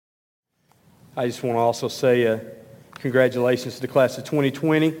I just want to also say congratulations to the class of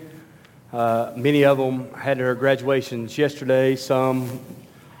 2020. Many of them had their graduations yesterday, some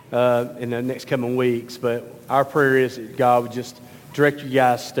in the next coming weeks. But our prayer is that God would just direct your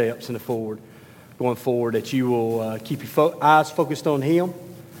guys' steps going forward, that you will keep your eyes focused on Him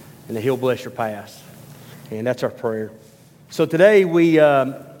and that He'll bless your path. And that's our prayer. So today we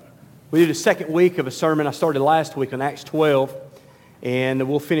do the second week of a sermon I started last week on Acts 12, and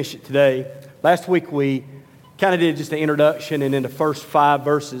we'll finish it today. Last week we kind of did just an introduction and then the first 5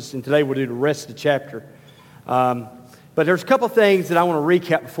 verses, and today we'll do the rest of the chapter. But there's a couple things that I want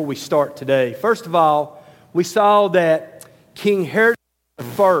to recap before we start today. First of all, we saw that King Herod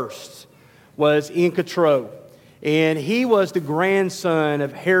I was in control, and he was the grandson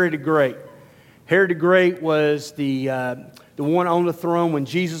of Herod the Great. Herod the Great was the one on the throne when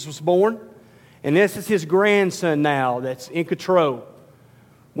Jesus was born, and this is his grandson now that's in control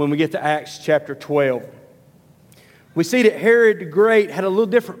when we get to Acts chapter 12. We see that Herod the Great had a little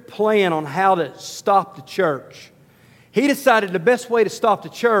different plan on how to stop the church. He decided the best way to stop the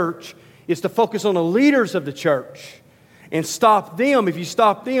church is to focus on the leaders of the church and stop them. If you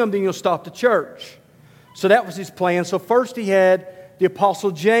stop them, then you'll stop the church. So that was his plan. So first he had the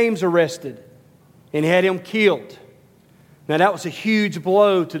Apostle James arrested and had him killed. Now that was a huge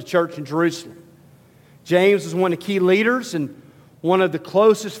blow to the church in Jerusalem. James was one of the key leaders and one of the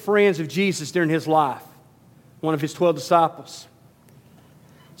closest friends of Jesus during his life, one of his 12 disciples.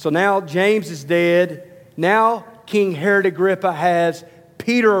 So now James is dead. Now King Herod Agrippa has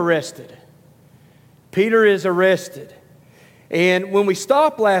Peter arrested. Peter is arrested. And when we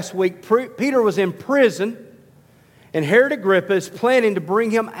stopped last week, Peter was in prison, and Herod Agrippa is planning to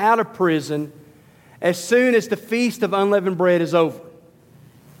bring him out of prison as soon as the Feast of Unleavened Bread is over.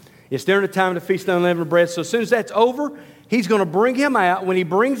 It's during the time of the Feast of Unleavened Bread, so as soon as that's over, he's going to bring him out. When he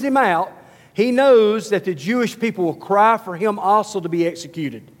brings him out, he knows that the Jewish people will cry for him also to be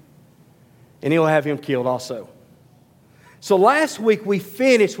executed, and he'll have him killed also. So last week we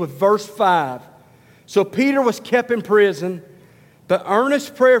finished with verse 5. So Peter was kept in prison. The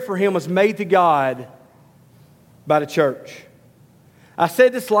earnest prayer for him was made to God by the church. I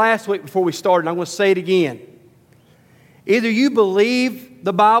said this last week before we started, and I'm going to say it again. Either you believe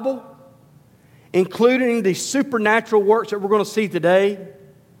the Bible, including the supernatural works that we're going to see today,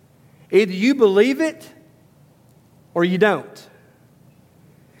 either you believe it or you don't.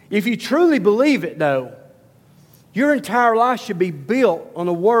 If you truly believe it, though, your entire life should be built on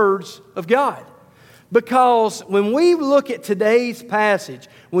the words of God. Because when we look at today's passage,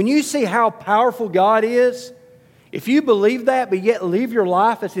 when you see how powerful God is, if you believe that but yet live your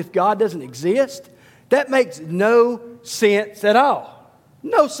life as if God doesn't exist, that makes no sense at all.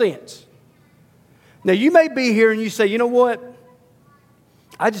 No sense. Now you may be here and you say, you know what?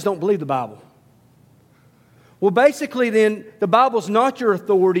 I just don't believe the Bible. Well, basically then, the Bible's not your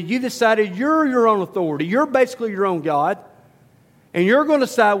authority. You decided you're your own authority. You're basically your own God. And you're going to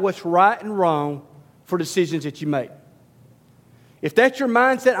decide what's right and wrong for decisions that you make. If that's your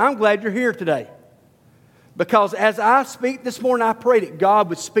mindset, I'm glad you're here today. Because as I speak this morning, I pray that God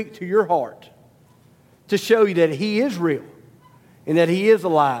would speak to your heart to show you that He is real and that He is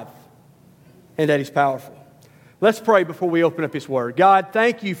alive and that He's powerful. Let's pray before we open up His Word. God,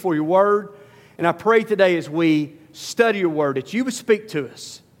 thank You for Your Word. And I pray today as we study Your Word that You would speak to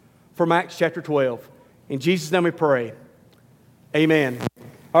us from Acts chapter 12. In Jesus' name we pray. Amen.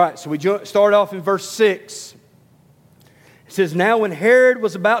 All right, so we start off in verse 6. It says, Now when Herod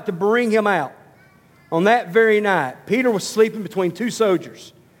was about to bring him out, on that very night, Peter was sleeping between 2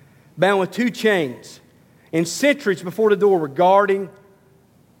 soldiers, bound with 2 chains, and sentries before the door were guarding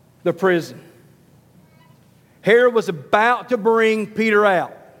the prison. Herod was about to bring Peter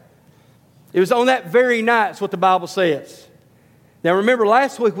out. It was on that very night, that's what the Bible says. Now remember,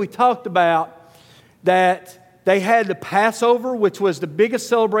 last week we talked about that they had the Passover, which was the biggest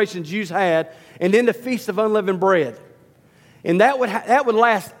celebration Jews had, and then the Feast of Unleavened Bread. And that would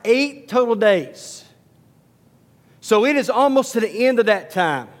last 8 total days. So it is almost to the end of that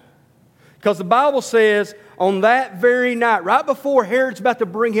time. Because the Bible says on that very night, right before Herod's about to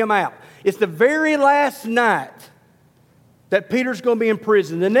bring him out, it's the very last night that Peter's going to be in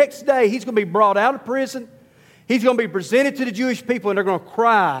prison. The next day, he's going to be brought out of prison. He's going to be presented to the Jewish people, and they're going to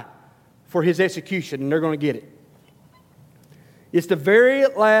cry for his execution, and they're going to get it. It's the very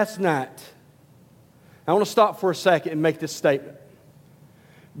last night. I want to stop for a second and make this statement.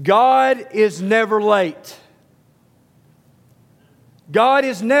 God is never late. God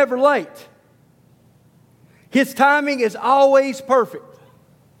is never late. His timing is always perfect.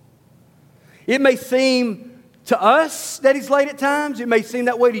 It may seem to us that He's late at times. It may seem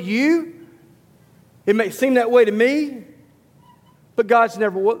that way to you. It may seem that way to me, but God's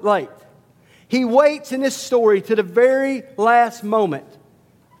never late. He waits in this story to the very last moment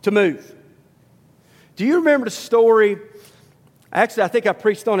to move. Do you remember the story? Actually, I think I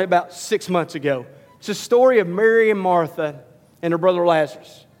preached on it about 6 months ago. It's the story of Mary and Martha and her brother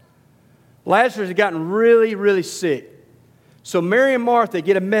Lazarus. Lazarus had gotten really, really sick. So Mary and Martha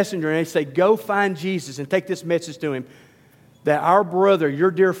get a messenger and they say, go find Jesus and take this message to him that our brother,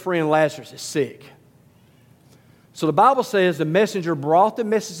 your dear friend Lazarus, is sick. So the Bible says the messenger brought the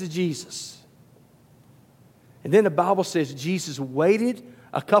message to Jesus. And then the Bible says Jesus waited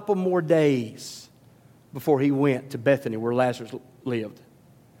a couple more days before he went to Bethany where Lazarus lived.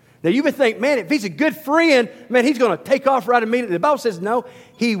 Now you would think, man, if he's a good friend, man, he's going to take off right immediately. The Bible says no.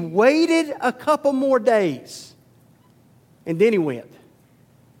 He waited a couple more days and then he went.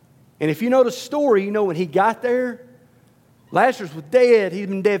 And if you know the story, you know when he got there, Lazarus was dead. He'd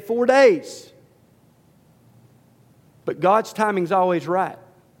been dead 4 days. But God's timing's always right.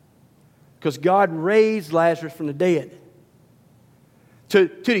 Because God raised Lazarus from the dead. To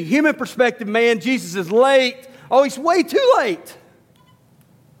the human perspective, man, Jesus is late. Oh, he's way too late.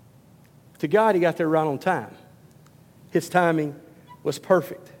 To God, he got there right on time. His timing was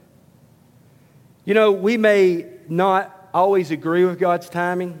perfect. You know, we may not always agree with God's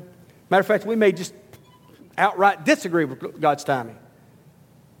timing. Matter of fact, we may just outright disagree with God's timing.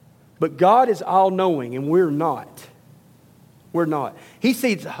 But God is all-knowing, and we're not. We're not. He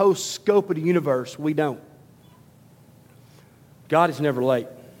sees the whole scope of the universe. We don't. God is never late.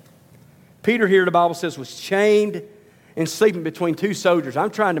 Peter here, the Bible says, was chained and sleeping between two soldiers.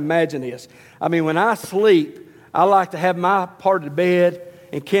 I'm trying to imagine this. I mean, when I sleep, I like to have my part of the bed,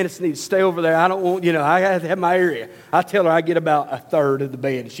 and Candace needs to stay over there. I don't want, I have to have my area. I tell her I get about a third of the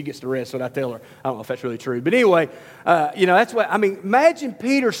bed, and she gets the rest, so I tell her. I don't know if that's really true. But anyway, that's what, imagine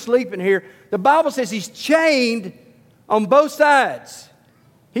Peter sleeping here. The Bible says he's chained on both sides.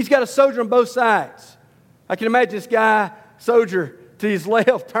 He's got a soldier on both sides. I can imagine this guy, soldier, to his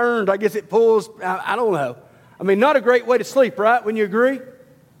left turned. I guess it pulls. I don't know. Not a great way to sleep, right? Wouldn't you agree?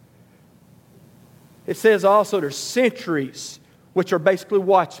 It says also there's sentries, which are basically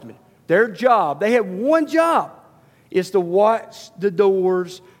watchmen. Their job, they have one job, is to watch the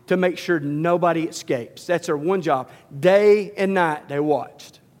doors to make sure nobody escapes. That's their one job. Day and night they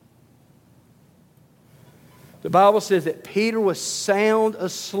watched. The Bible says that Peter was sound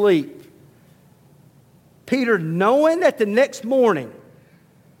asleep. Peter, knowing that the next morning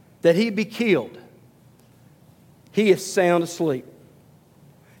that he'd be killed, he is sound asleep.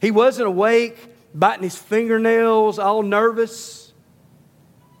 He wasn't awake, biting his fingernails, all nervous.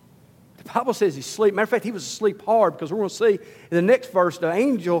 The Bible says he's asleep. Matter of fact, he was asleep hard, because we're going to see in the next verse the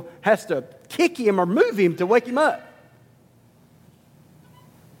angel has to kick him or move him to wake him up.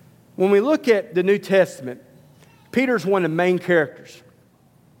 When we look at the New Testament, Peter's one of the main characters.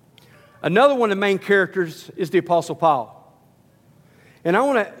 Another one of the main characters is the Apostle Paul. And I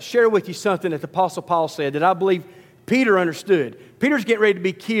want to share with you something that the Apostle Paul said that I believe Peter understood. Peter's getting ready to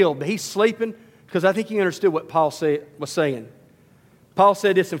be killed, but he's sleeping because I think he understood what Paul was saying. Paul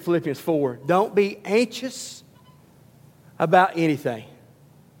said this in Philippians 4. Don't be anxious about anything.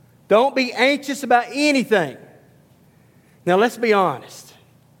 Don't be anxious about anything. Now let's be honest.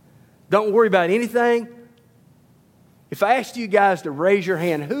 Don't worry about anything. If I asked you guys to raise your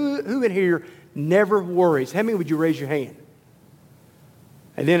hand, who in here never worries? How many would you raise your hand?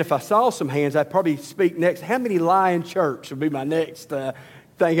 And then if I saw some hands, I'd probably speak next. How many lie in church would be my next thing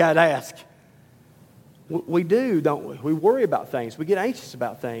I'd ask. We do, don't we? We worry about things. We get anxious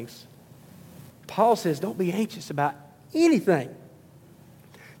about things. Paul says, don't be anxious about anything.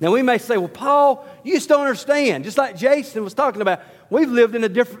 Now we may say, well, Paul, you just don't understand. Just like Jason was talking about, we've lived in a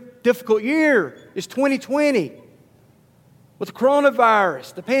difficult year. It's 2020. With the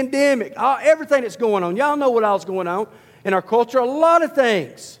coronavirus, the pandemic, everything that's going on. Y'all know what else is going on in our culture. A lot of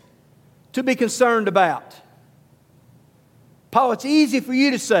things to be concerned about. Paul, it's easy for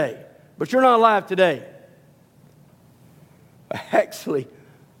you to say, but you're not alive today. Actually,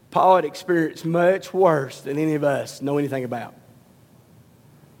 Paul had experienced much worse than any of us know anything about.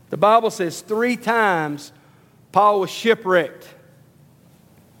 The Bible says 3 times Paul was shipwrecked.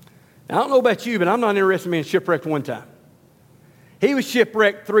 Now, I don't know about you, but I'm not interested in being shipwrecked one time. He was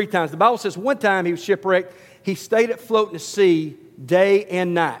shipwrecked 3 times. The Bible says one time he was shipwrecked. He stayed afloat in the sea day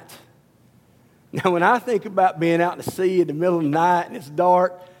and night. Now, when I think about being out in the sea in the middle of the night and it's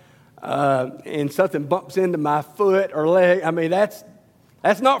dark and something bumps into my foot or leg,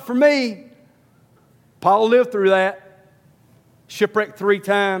 that's not for me. Paul lived through that. Shipwrecked 3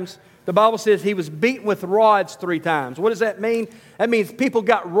 times. The Bible says he was beaten with rods 3 times. What does that mean? That means people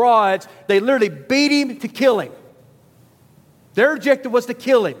got rods. They literally beat him to kill him. Their objective was to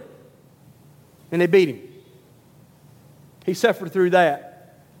kill him. And they beat him. He suffered through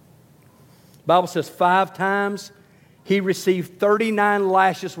that. The Bible says 5 times he received 39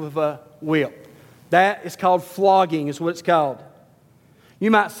 lashes with a whip. That is called flogging, is what it's called.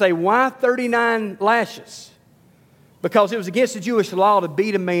 You might say, why 39 lashes? Because it was against the Jewish law to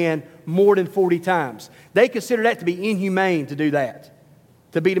beat a man more than 40 times. They considered that to be inhumane to do that,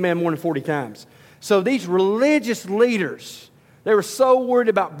 to beat a man more than 40 times. So these religious leaders, they were so worried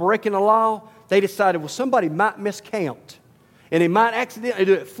about breaking the law, they decided, well, somebody might miscount. And they might accidentally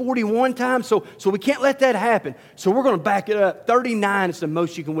do it 41 times, so we can't let that happen. So we're going to back it up. 39 is the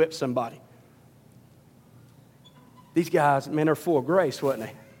most you can whip somebody. These guys, man, they're full of grace, wasn't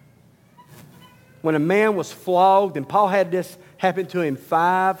they? When a man was flogged, and Paul had this happen to him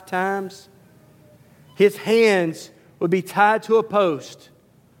 5 times, his hands would be tied to a post,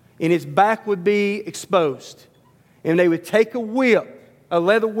 and his back would be exposed. And they would take a whip, a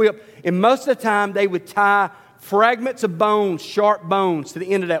leather whip, and most of the time they would tie fragments of bones, sharp bones, to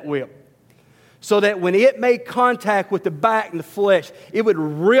the end of that whip, so that when it made contact with the back and the flesh, it would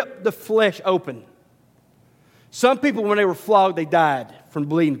rip the flesh open. Some people, when they were flogged, they died from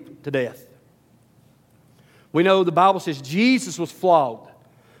bleeding to death. We know the Bible says Jesus was flogged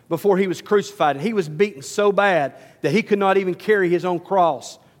before he was crucified. And he was beaten so bad that he could not even carry his own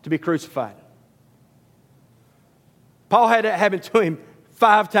cross to be crucified. Paul had that happen to him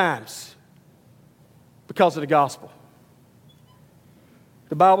 5 times because of the gospel.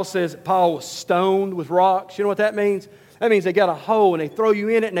 The Bible says that Paul was stoned with rocks. You know what that means? That means they got a hole and they throw you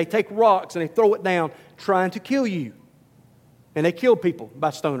in it and they take rocks and they throw it down trying to kill you. And they kill people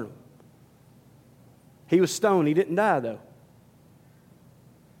by stoning them. He was stoned. He didn't die, though.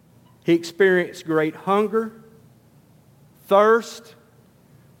 He experienced great hunger, thirst,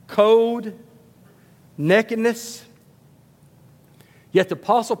 cold, nakedness. Yet the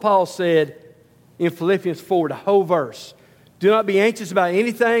Apostle Paul said in Philippians 4, the whole verse, do not be anxious about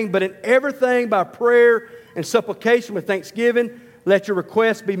anything, but in everything by prayer and supplication with thanksgiving, let your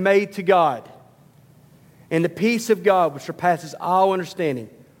requests be made to God. And the peace of God, which surpasses all understanding,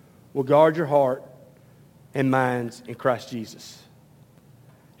 will guard your heart and minds in Christ Jesus.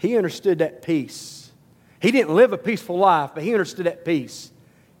 He understood that peace. He didn't live a peaceful life, but he understood that peace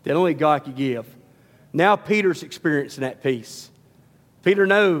that only God could give. Now Peter's experiencing that peace. Peter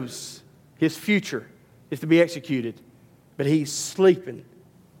knows his future is to be executed, but he's sleeping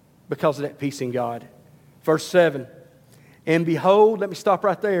because of that peace in God. Verse 7, and behold, let me stop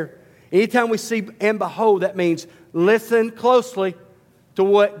right there. Anytime we see and behold, that means listen closely to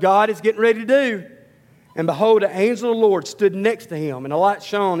what God is getting ready to do. And behold, an angel of the Lord stood next to him, and a light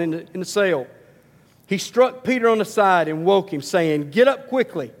shone in the cell. He struck Peter on the side and woke him, saying, get up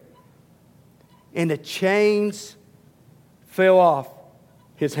quickly. And the chains fell off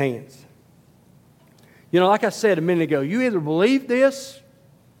his hands. You know, like I said a minute ago, you either believe this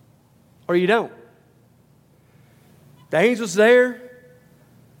or you don't. The angel's there.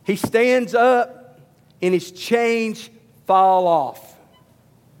 He stands up, and his chains fall off.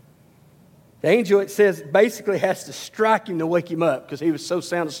 The angel, it says, basically has to strike him to wake him up because he was so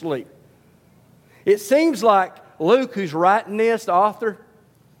sound asleep. It seems like Luke, who's writing this, the author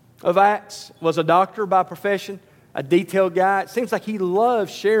of Acts, was a doctor by profession, a detailed guy. It seems like he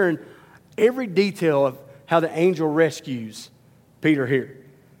loves sharing every detail of how the angel rescues Peter here.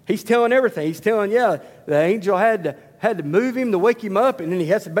 He's telling everything. He's telling, the angel had to move him to wake him up, and then he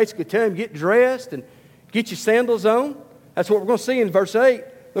has to basically tell him, get dressed and get your sandals on. That's what we're going to see in verse 8.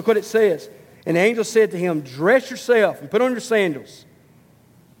 Look what it says. And the angel said to him, dress yourself and put on your sandals.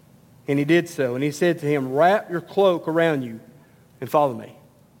 And he did so. And he said to him, wrap your cloak around you and follow me.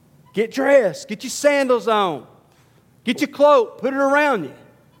 Get dressed. Get your sandals on. Get your cloak. Put it around you.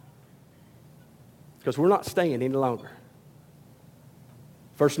 Because we're not staying any longer.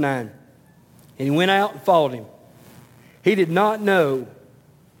 Verse 9. And he went out and followed him. He did not know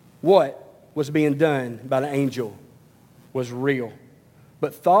what was being done by the angel was real,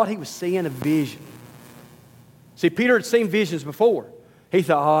 but thought he was seeing a vision. See, Peter had seen visions before. He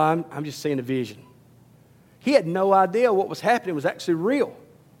thought, I'm just seeing a vision. He had no idea what was happening was actually real.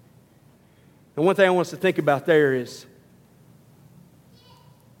 And one thing I want us to think about there is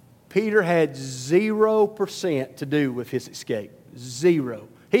Peter had 0% to do with his escape. 0.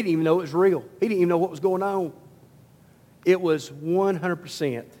 He didn't even know it was real. He didn't even know what was going on. It was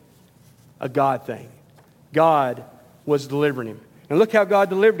 100% a God thing. God was delivering him. And look how God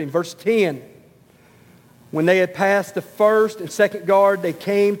delivered him. Verse 10. When they had passed the first and second guard, they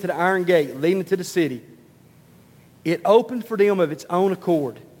came to the iron gate leading to the city. It opened for them of its own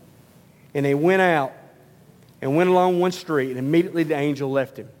accord, and they went out and went along one street, and immediately the angel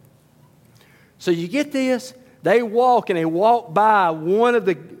left him. So you get this? They walk by one of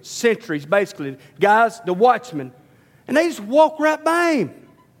the sentries, basically, guys, the watchmen, and they just walk right by him.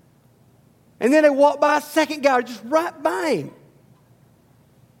 And then they walk by a second guy, just right by him.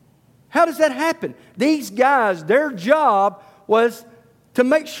 How does that happen? These guys, their job was to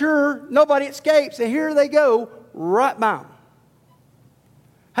make sure nobody escapes, and here they go, right by them.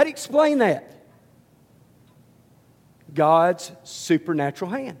 How do you explain that? God's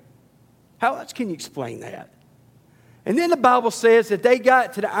supernatural hand. How else can you explain that? And then the Bible says that they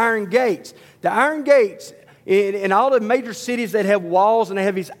got to the iron gates. The iron gates, in all the major cities that have walls and they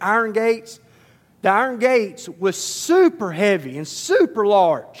have these iron gates, the iron gates was super heavy and super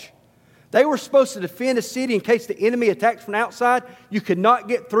large. They were supposed to defend a city in case the enemy attacked from outside. You could not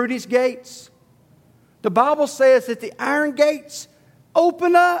get through these gates. The Bible says that the iron gates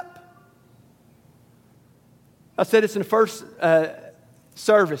open up. I said this in the first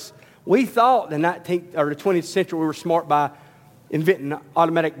service. We thought in the 19th or the 20th century we were smart by inventing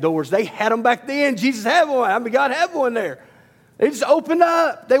automatic doors. They had them back then. Jesus had one. I mean, God had one there. They just opened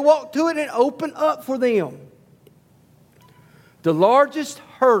up. They walked to it and it opened up for them. The largest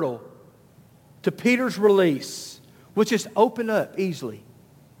hurdle to Peter's release was just opened up easily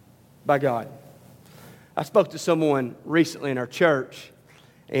by God. I spoke to someone recently in our church,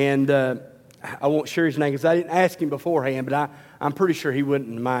 and I won't share his name because I didn't ask him beforehand, but I'm pretty sure he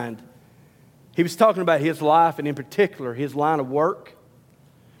wouldn't mind. He was talking about his life and in particular his line of work.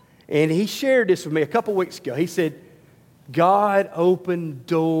 And he shared this with me a couple weeks ago. He said, God opened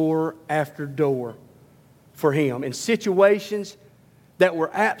door after door for him in situations that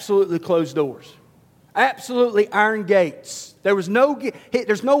were absolutely closed doors. Absolutely iron gates. There's no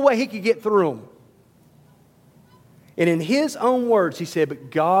way he could get through them. And in his own words, he said,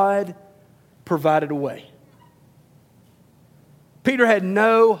 but God provided a way. Peter had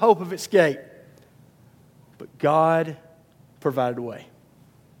no hope of escape, but God provided a way.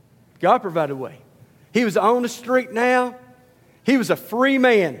 God provided a way. He was on the street now. He was a free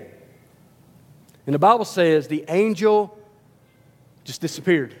man. And the Bible says the angel just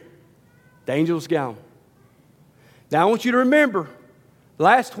disappeared. The angel was gone. Now I want you to remember,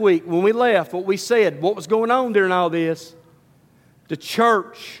 last week when we left, what we said, what was going on during all this. The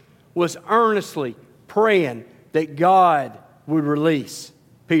church was earnestly praying that God would release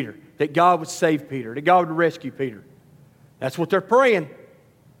Peter, that God would save Peter, that God would rescue Peter. That's what they're praying.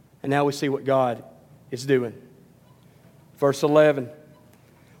 And now we see what God is doing. Verse 11.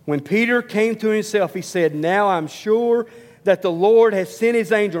 When Peter came to himself, he said, now I'm sure that the Lord has sent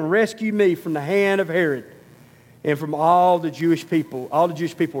his angel and rescued me from the hand of Herod and from all the Jewish people. All the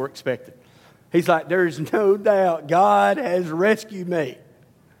Jewish people were expected. He's like, there is no doubt God has rescued me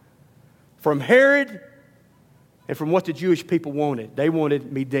from Herod and from what the Jewish people wanted. They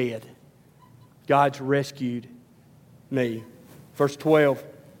wanted me dead. God's rescued me. Verse 12.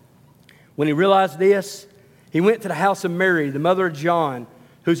 When he realized this, he went to the house of Mary, the mother of John,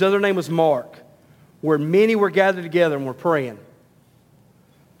 whose other name was Mark, where many were gathered together and were praying.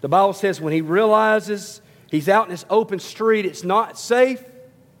 The Bible says when he realizes he's out in this open street, it's not safe,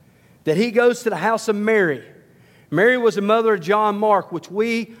 that he goes to the house of Mary. Mary was the mother of John Mark, which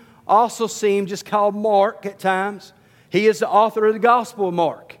we also see him just called Mark at times. He is the author of the Gospel of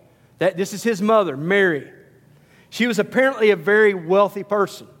Mark. This is his mother, Mary. She was apparently a very wealthy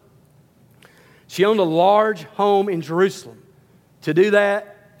person. She owned a large home in Jerusalem. To do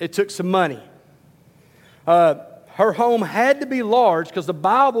that, it took some money. Her home had to be large because the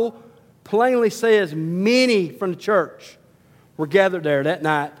Bible plainly says many from the church were gathered there that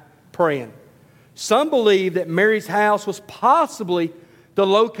night praying. Some believe that Mary's house was possibly the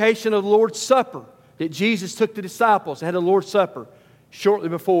location of the Lord's Supper, that Jesus took the disciples and had the Lord's Supper shortly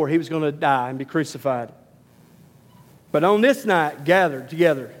before he was going to die and be crucified. But on this night, gathered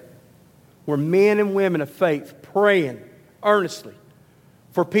together were men and women of faith praying earnestly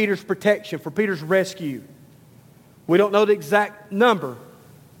for Peter's protection, for Peter's rescue. We don't know the exact number,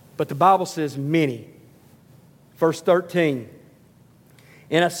 but the Bible says many. Verse 13.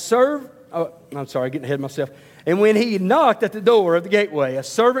 And getting ahead of myself. And when he knocked at the door of the gateway, a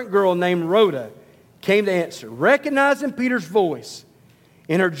servant girl named Rhoda came to answer. Recognizing Peter's voice,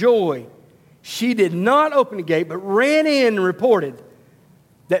 in her joy, she did not open the gate, but ran in and reported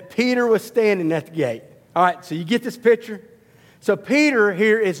that Peter was standing at the gate. All right, so you get this picture? So Peter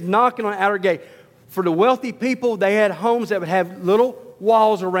here is knocking on the outer gate. For the wealthy people, they had homes that would have little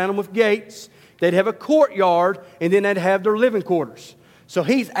walls around them with gates. They'd have a courtyard, and then they'd have their living quarters. So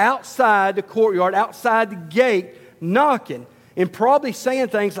he's outside the courtyard, outside the gate, knocking, and probably saying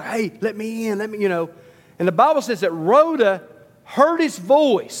things like, hey, let me in, And the Bible says that Rhoda heard his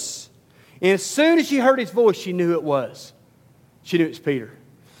voice. And as soon as she heard his voice, she knew who it was. She knew it was Peter.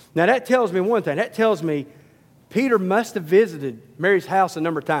 Now that tells me one thing. That tells me Peter must have visited Mary's house a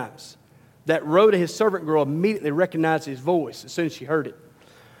number of times. That Rhoda, his servant girl, immediately recognized his voice as soon as she heard it.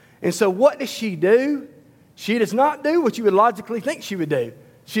 And so what does she do? She does not do what you would logically think she would do.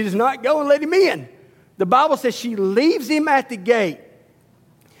 She does not go and let him in. The Bible says she leaves him at the gate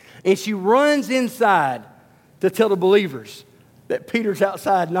and she runs inside to tell the believers that Peter's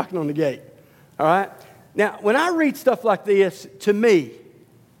outside knocking on the gate. All right? Now, when I read stuff like this, to me,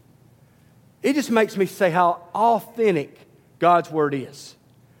 it just makes me say how authentic God's Word is.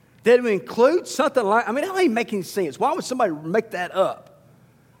 That it would include something like, that don't even make any sense. Why would somebody make that up?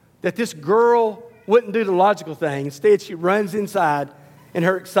 That this girl wouldn't do the logical thing. Instead, she runs inside in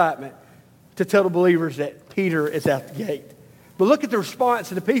her excitement to tell the believers that Peter is out the gate. But look at the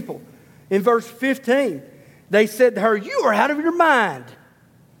response of the people. In verse 15, they said to her, you are out of your mind.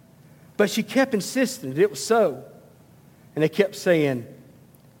 But she kept insisting that it was so. And they kept saying,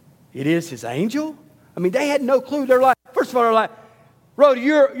 it is his angel? They had no clue. They're like, first of all, they're like, Rhoda,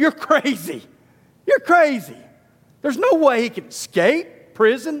 you're crazy. You're crazy. There's no way he could escape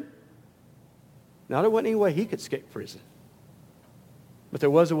prison. Now, there wasn't any way he could escape prison. But there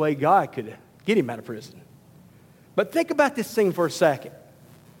was a way God could get him out of prison. But think about this scene for a second.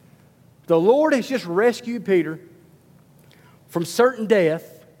 The Lord has just rescued Peter from certain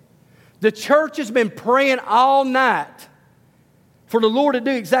death. The church has been praying all night for the Lord to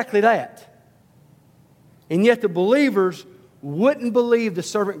do exactly that. And yet the believers wouldn't believe the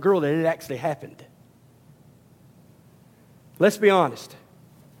servant girl that it actually happened. Let's be honest.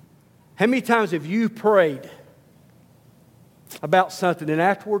 How many times have you prayed about something and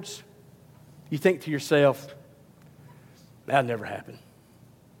afterwards you think to yourself, that'll never happen.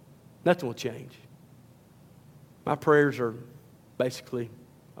 Nothing will change. My prayers are basically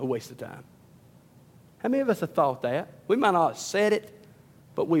a waste of time. How many of us have thought that? We might not have said it,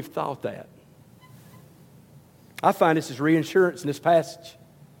 but we've thought that. I find this as reassurance in this passage.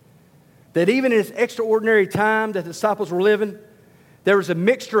 That even in this extraordinary time that the disciples were living, there was a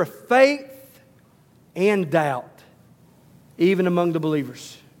mixture of faith and doubt, even among the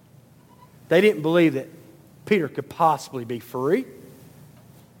believers. They didn't believe that Peter could possibly be free.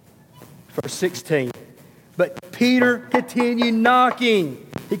 Verse 16. But Peter continued knocking.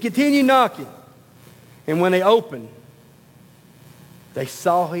 He continued knocking. And when they opened, they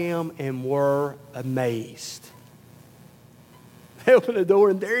saw him and were amazed. They opened the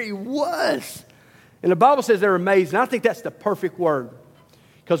door and there he was. And the Bible says they're amazed. And I think that's the perfect word.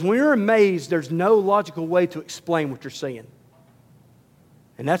 Because when you're amazed, there's no logical way to explain what you're seeing.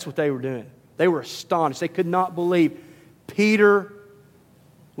 And that's what they were doing. They were astonished. They could not believe Peter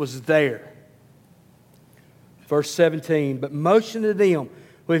was there. Verse 17, but motioned to them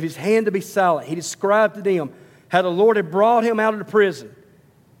with his hand to be silent, he described to them how the Lord had brought him out of the prison.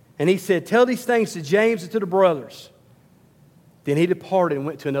 And he said, tell these things to James and to the brothers. Then he departed and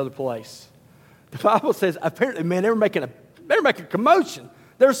went to another place. The Bible says, apparently, man, they were making a commotion.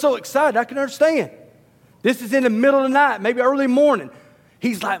 They were so excited, I can understand. This is in the middle of the night, maybe early morning.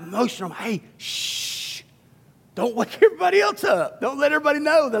 He's like motioning them, hey, shh, don't wake everybody else up. Don't let everybody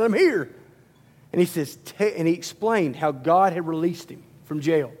know that I'm here. And he says, and he explained how God had released him from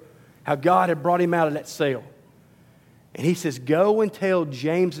jail, how God had brought him out of that cell. And he says, go and tell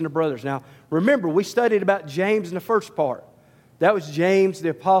James and the brothers. Now, remember, we studied about James in the first part. That was James, the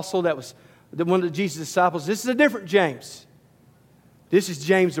apostle. That was one of Jesus' disciples. This is a different James. This is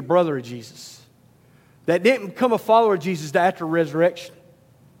James, the brother of Jesus. That didn't become a follower of Jesus after resurrection.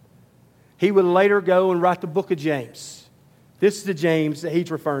 He would later go and write the book of James. This is the James that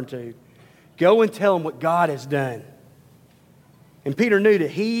he's referring to. Go and tell him what God has done. And Peter knew that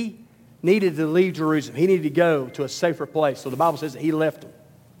he needed to leave Jerusalem. He needed to go to a safer place. So the Bible says that he left them.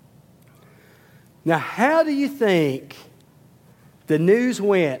 Now, how do you think the news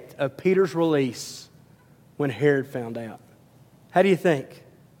went of Peter's release when Herod found out? How do you think?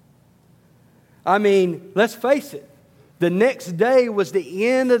 Let's face it. The next day was the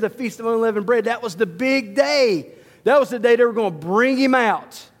end of the Feast of Unleavened Bread. That was the big day. That was the day they were going to bring him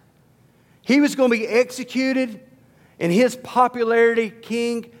out. He was going to be executed, and his popularity,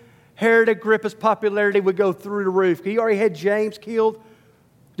 King Herod Agrippa's popularity, would go through the roof. He already had James killed.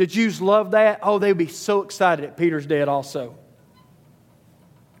 The Jews loved that. Oh, they would be so excited that Peter's dead also.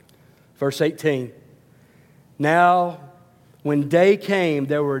 Verse 18. Now, when day came,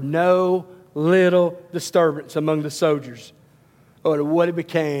 there were no little disturbance among the soldiers. Or what it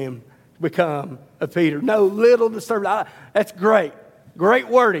become of Peter. No little disturbance. That's great. Great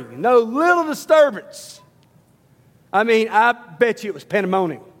wording. No little disturbance. I mean, I bet you it was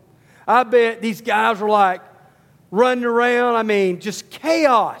pandemonium. I bet these guys were like running around. I mean, just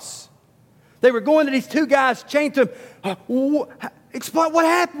chaos. They were going to these two guys, chained to him. Explain what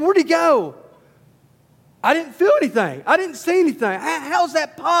happened. Where'd he go? I didn't feel anything. I didn't see anything. How's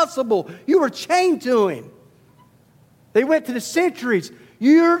that possible? You were chained to him. They went to the sentries.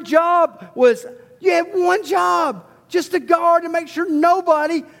 Your job was, you had one job, just to guard and make sure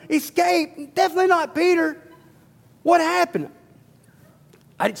nobody escaped. Definitely not Peter. What happened?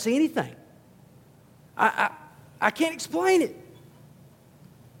 I didn't see anything. I can't explain it.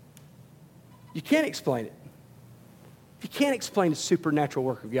 You can't explain it. You can't explain the supernatural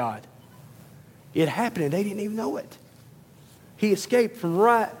work of God. It happened and they didn't even know it. He escaped from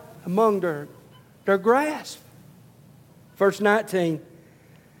right among their grasp. Verse 19,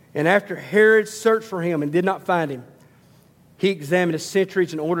 and after Herod searched for him and did not find him, he examined the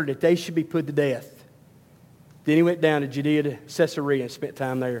sentries and ordered that they should be put to death. Then he went down to Judea to Caesarea and spent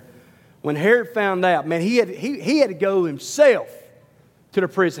time there. When Herod found out, man, he had to go himself to the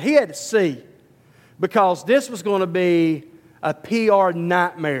prison. He had to see, because this was going to be a PR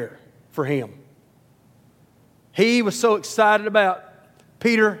nightmare for him. He was so excited about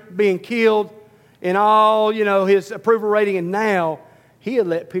Peter being killed and all, his approval rating, and now he had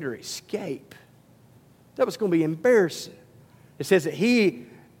let Peter escape. That was going to be embarrassing. It says that he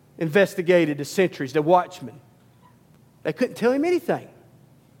investigated the sentries, the watchmen. They couldn't tell him anything.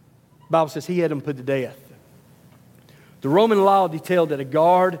 The Bible says he had them put to death. The Roman law detailed that a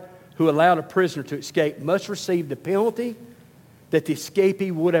guard who allowed a prisoner to escape must receive the penalty that the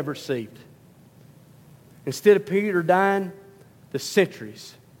escapee would have received. Instead of Peter dying, the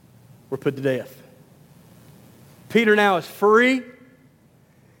sentries were put to death. Peter now is free,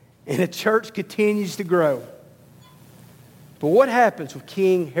 and the church continues to grow. But what happens with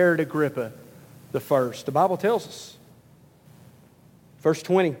King Herod Agrippa the first? The Bible tells us. Verse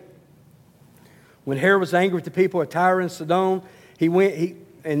 20. When Herod was angry with the people of Tyre and Sidon,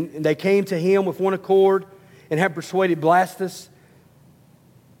 and they came to him with one accord and had persuaded Blastus,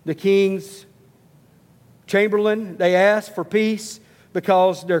 the king's chamberlain. They asked for peace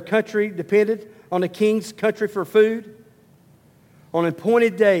because their country depended on the king's country for food. On an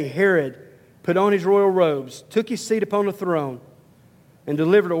appointed day, Herod put on his royal robes, took his seat upon the throne, and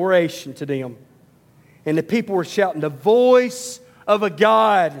delivered oration to them. And the people were shouting, "The voice of a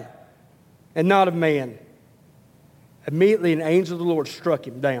God and not of man." Immediately an angel of the Lord struck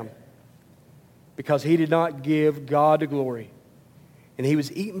him down because he did not give God the glory. And he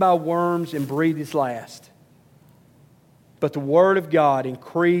was eaten by worms and breathed his last. But the word of God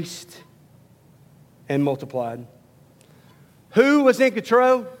increased and multiplied. Who was in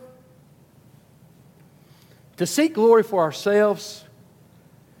control? To seek glory for ourselves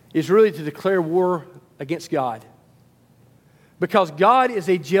is really to declare war against God. Because God is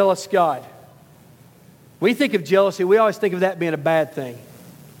a jealous God. When we think of jealousy, we always think of that being a bad thing.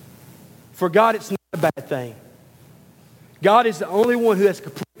 For God, it's not a bad thing. God is the only one who has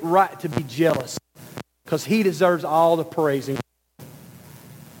complete right to be jealous, because He deserves all the praise.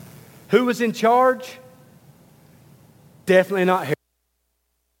 Who was in charge? Definitely not Herod.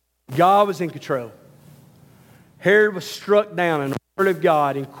 God was in control. Herod was struck down, and the word of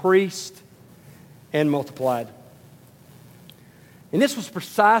God increased and multiplied. And this was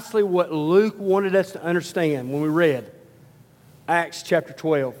precisely what Luke wanted us to understand when we read Acts chapter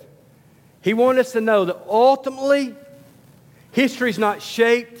 12. He wanted us to know that ultimately, history is not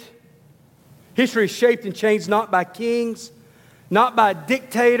shaped. History is shaped and changed not by kings, not by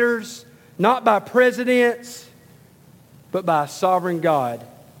dictators, not by presidents, but by a sovereign God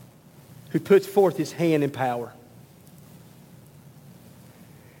who puts forth His hand in power.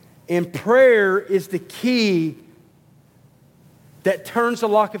 And prayer is the key that turns the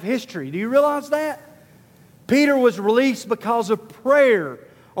lock of history. Do you realize that? Peter was released because of prayer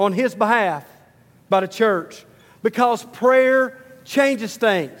on his behalf by the church. Because prayer changes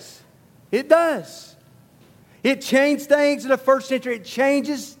things. It does. It changed things in the first century. It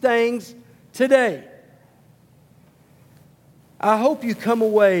changes things today. I hope you come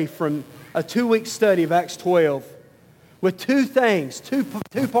away from a 2-week study of Acts 12 with two things, two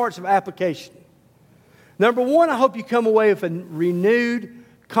parts of application. Number one, I hope you come away with a renewed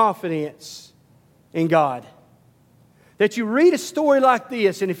confidence in God. That you read a story like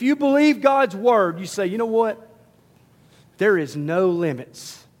this, and if you believe God's word, you say, you know what? There is no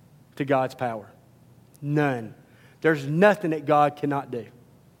limits to God's power. None. There's nothing that God cannot do.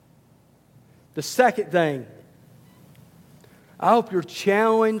 The second thing, I hope you're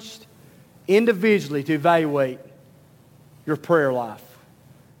challenged individually to evaluate your prayer life.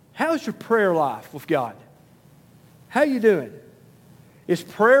 How's your prayer life with God? How are you doing? Is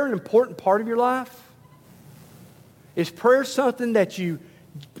prayer an important part of your life? Is prayer something that you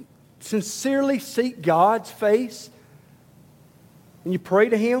sincerely seek God's face and you pray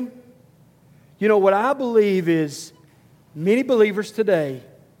to Him? You know, what I believe is many believers today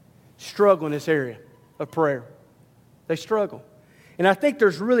struggle in this area of prayer. They struggle. And I think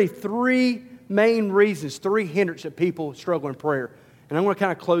there's really three main reasons, three hindrances that people struggle in prayer. And I'm going to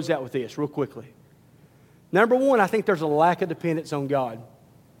kind of close out with this real quickly. Number one, I think there's a lack of dependence on God.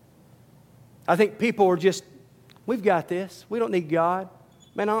 I think people are just, we've got this. We don't need God.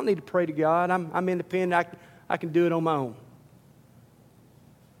 Man, I don't need to pray to God. I'm independent. I can do it on my own.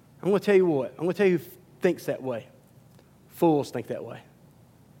 I'm going to tell you what. I'm going to tell you who thinks that way. Fools think that way.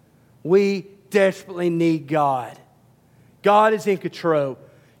 We desperately need God. God is in control.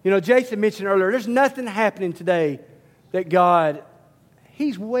 You know, Jason mentioned earlier, there's nothing happening today that God,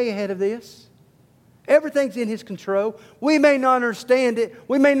 He's way ahead of this. Everything's in His control. We may not understand it.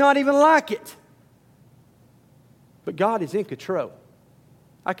 We may not even like it. But God is in control.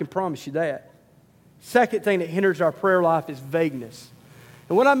 I can promise you that. Second thing that hinders our prayer life is vagueness.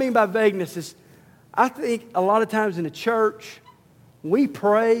 And what I mean by vagueness is, I think a lot of times in the church, we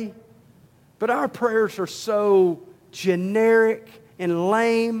pray, but our prayers are so generic and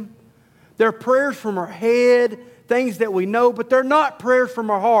lame. They're prayers from our head, things that we know, but they're not prayers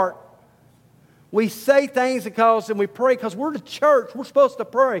from our heart. We say things and we pray because we're the church. We're supposed to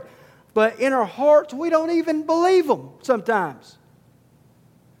pray. But in our hearts, we don't even believe them sometimes.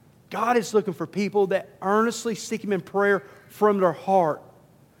 God is looking for people that earnestly seek Him in prayer from their heart.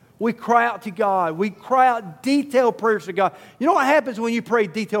 We cry out to God. We cry out detailed prayers to God. You know what happens when you pray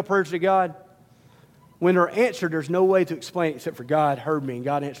detailed prayers to God? When they're answered, there's no way to explain it except for God heard me and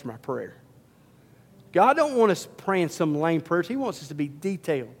God answered my prayer. God don't want us praying some lame prayers. He wants us to be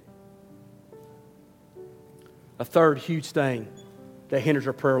detailed. A third huge thing that hinders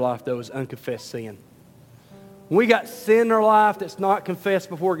our prayer life, though, is unconfessed sin. When we got sin in our life that's not confessed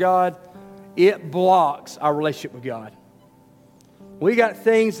before God, it blocks our relationship with God. We got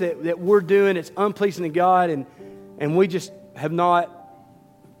things that we're doing that's unpleasing to God, and we just have not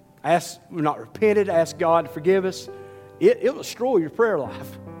repented, asked God to forgive us. It'll destroy your prayer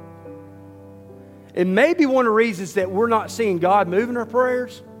life. It may be one of the reasons that we're not seeing God move in our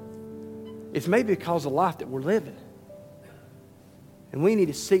prayers. It's maybe because of the life that we're living. And we need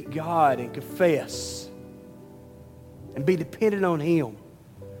to seek God and confess and be dependent on Him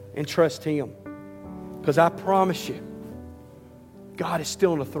and trust Him. Because I promise you, God is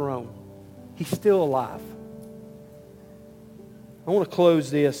still on the throne. He's still alive. I want to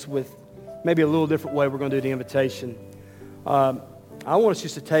close this with maybe a little different way we're going to do the invitation. I want us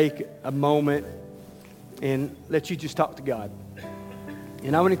just to take a moment and let you just talk to God.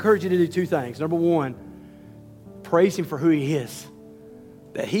 And I would encourage you to do two things. Number one, praise Him for who He is.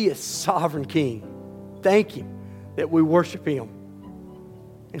 That He is sovereign King. Thank Him that we worship Him.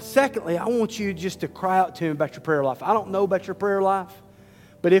 And secondly, I want you just to cry out to Him about your prayer life. I don't know about your prayer life,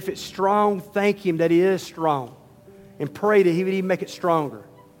 but if it's strong, thank Him that it is strong. And pray that He would even make it stronger.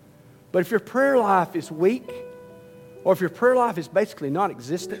 But if your prayer life is weak, or if your prayer life is basically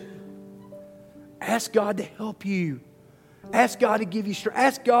non-existent, ask God to help you. Ask God to give you strength.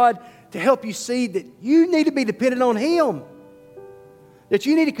 Ask God to help you see that you need to be dependent on Him. That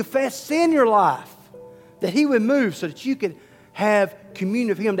you need to confess sin in your life. That He would move so that you could have communion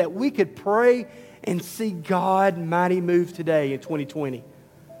with Him. That we could pray and see God mighty move today in 2020.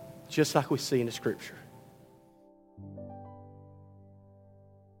 Just like we see in the Scripture.